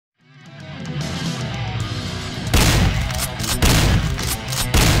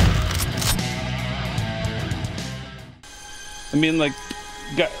I mean, like,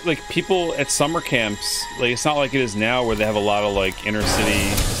 people at summer camps, like, it's not like it is now where they have a lot of, like, inner city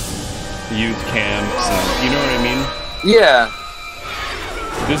youth camps, and, you know what I mean? Yeah.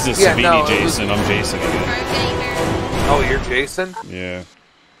 This is a Savini Jason. I'm Jason again. Oh, you're Jason? Yeah.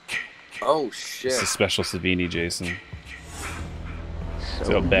 Oh, shit. It's a special Savini Jason.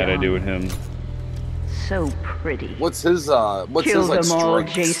 See how bad I do with him. So pretty. What's his, like, them all,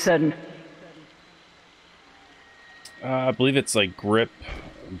 strengths? Jason. I believe it's, like, grip,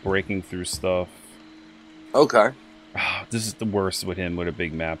 breaking through stuff. Okay. This is the worst with him with a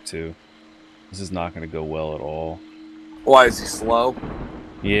big map, too. This is not going to go well at all. Why, is he slow?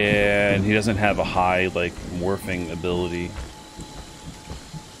 Yeah, and he doesn't have a high, like, morphing ability.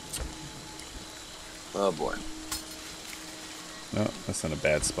 Oh, boy. No, that's not a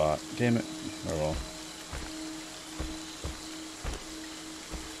bad spot. Damn it. Oh, well.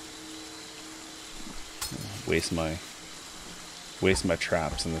 Waste my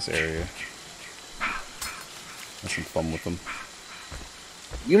traps in this area. Have some fun with them.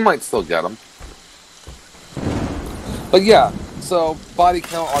 You might still get them. But yeah, so body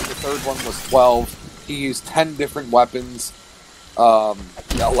count on the third one was 12. He used 10 different weapons. The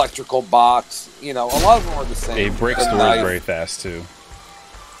electrical box. You know, a lot of them are the same. Yeah, he breaks doors very fast, too.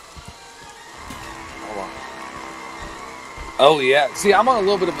 Hold on. Oh, yeah. See, I'm on a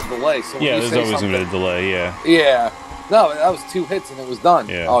little bit of a delay. So when Yeah, you there's say always going to be a delay, yeah. Yeah. No, that was 2 hits and it was done.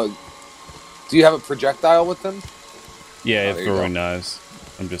 Yeah. Do you have a projectile with them? Yeah, I have throwing knives.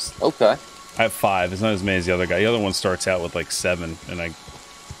 I'm just... Okay. I have 5. It's not as many as the other guy. The other one starts out with, like, 7, and I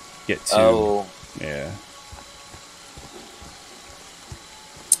get 2. Oh. Yeah.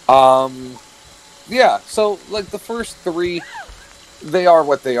 Yeah, so, like, the first 3, they are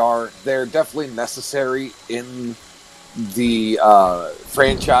what they are. They're definitely necessary in the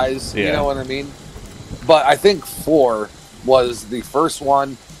franchise, Yeah. you know what I mean? But I think 4 was the first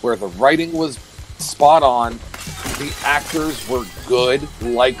one where the writing was spot on, the actors were good,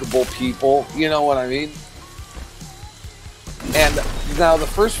 likable people, you know what I mean? And now the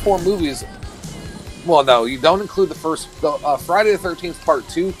first 4 movies, well, no, you don't include the first, Friday the 13th Part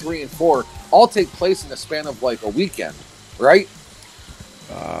 2, 3, and 4, all take place in the span of like a weekend, right?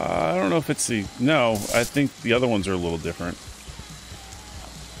 I don't know if it's the... No, I think the other ones are a little different.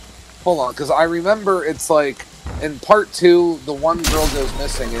 Hold on, because I remember it's like, in Part 2, the one girl goes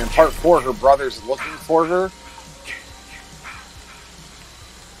missing, and in Part 4, her brother's looking for her.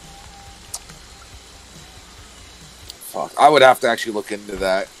 Fuck, I would have to actually look into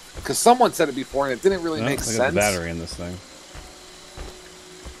that. Because someone said it before, and it didn't really make I sense. got the battery in this thing.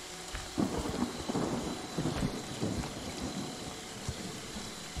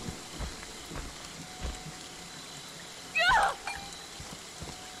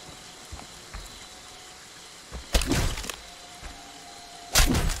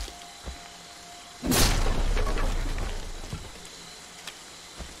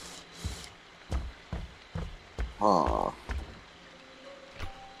 Huh.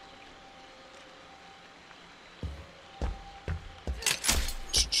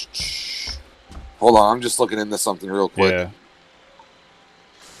 Hold on, I'm just looking into something real quick. Yeah.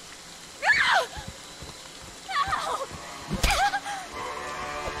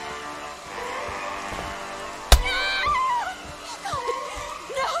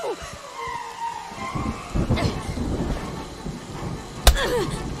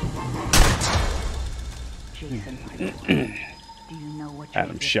 Jason, do you know what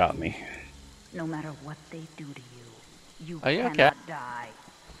Adam shot me. No matter what they do to you, Are you cannot okay? die.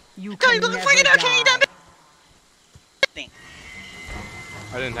 You Tell you can the never freaking okay, you die. dumb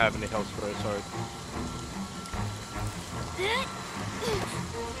I didn't have any health for it, sorry.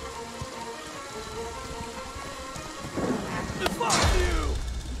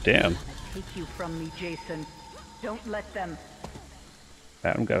 Damn. Take you from me, Jason. Don't let them.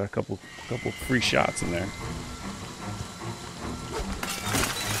 Adam got a couple free shots in there.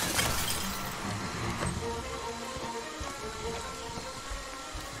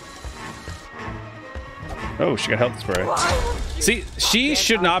 Oh, she got health spray. See, she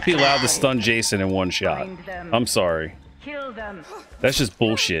should not be allowed to stun Jason in one shot. I'm sorry. Kill them. That's just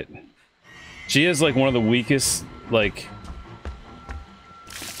bullshit. She is like one of the weakest,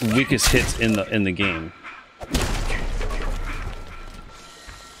 hits in the game.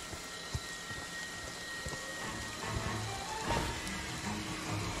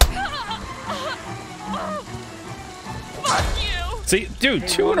 Fuck you! See, dude,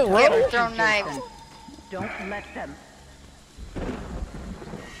 2 in a row? Throw knives. Don't let them.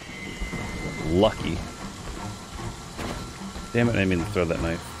 Lucky. Damn it, I didn't mean to throw that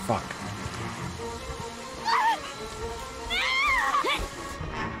knife. Fuck.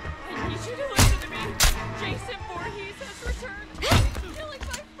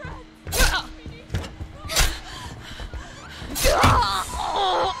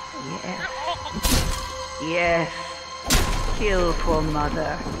 Kill for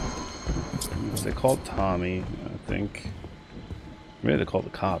mother. What's they called Tommy, I think. Maybe they called the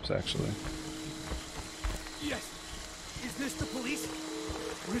cops, actually. Yes. Is this the police?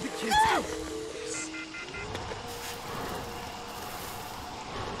 Where are the kids?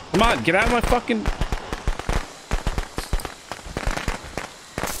 Come on, get out of my fucking...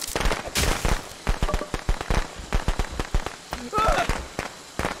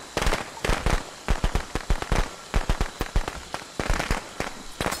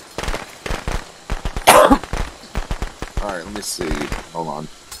 Alright, let me see. Hold on.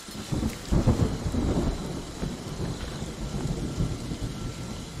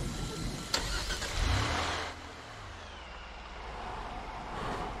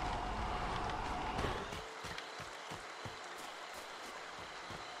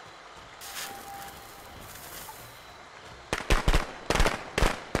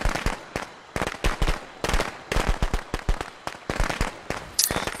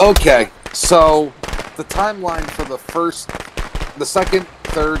 Okay, so the timeline for the second,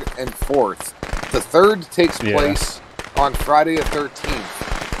 third, and fourth. The third takes place on Friday the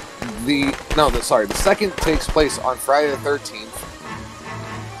 13th. The second takes place on Friday the 13th.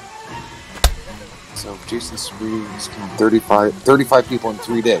 So Jason Spriggs killed 35 people in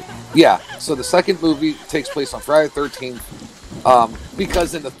 3 days. Yeah, so the second movie takes place on Friday the 13th.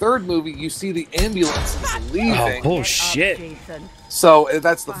 Because in the third movie, you see the ambulances leaving. Oh, bullshit. Jason. So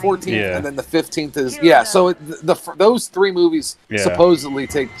that's the 14th, Yeah. and then the 15th is So those three movies supposedly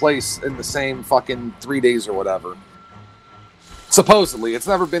take place in the same fucking 3 days or whatever. Supposedly, it's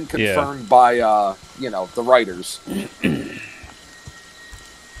never been confirmed by the writers.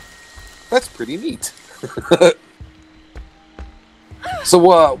 That's pretty neat. So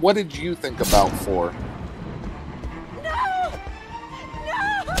what did you think about 4? No!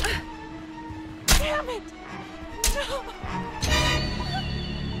 No! Damn it! No!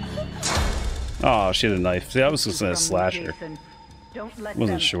 Oh, she had a knife. See, I was just gonna slash her. Jason. Don't let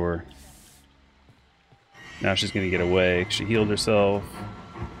Wasn't them. sure. Now she's gonna get away. She healed herself.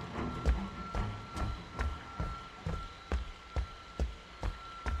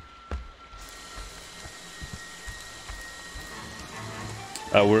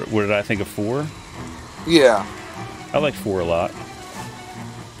 What did I think of 4? Yeah. I like 4 a lot.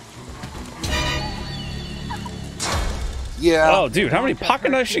 Yeah. Oh, dude, how many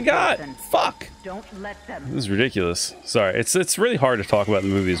pocket knives she got? Fuck. Don't let them. This is ridiculous. Sorry, it's really hard to talk about the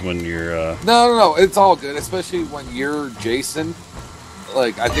movies when you're. No, it's all good, especially when you're Jason.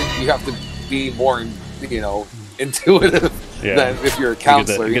 Like, I think you have to be more, intuitive than if you're a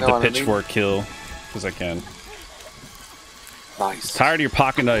counselor. Get You know the what pitchfork kill, because I can. Nice. Tired of your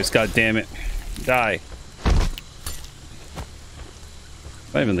pocket knives, god damn it. Die.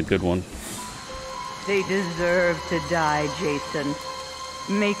 Not even the good one. They deserve to die, Jason.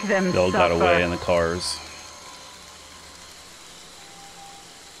 Make them They all suffer. got away in the cars.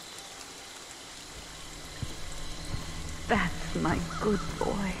 That's my good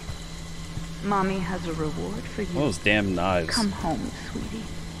boy. Mommy has a reward for you. Those damn knives. Come home, sweetie.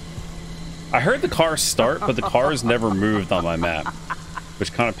 I heard the car start, but the cars never moved on my map,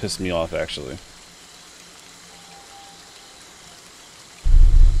 which kind of pissed me off, actually.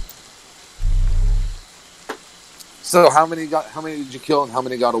 So how many did you kill and how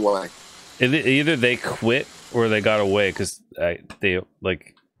many got away? Either they quit or they got away because they're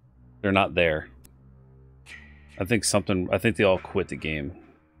not there. I think they all quit the game.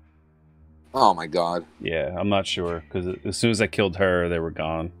 Oh my god. Yeah, I'm not sure because as soon as I killed her, they were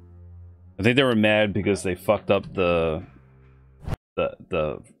gone. I think they were mad because they fucked up the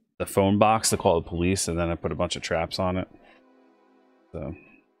phone box to call the police, and then I put a bunch of traps on it. So.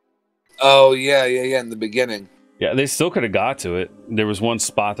 Oh yeah. In the beginning. Yeah, they still could have got to it. There was one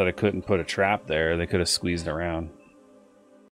spot that I couldn't put a trap there. They could have squeezed around.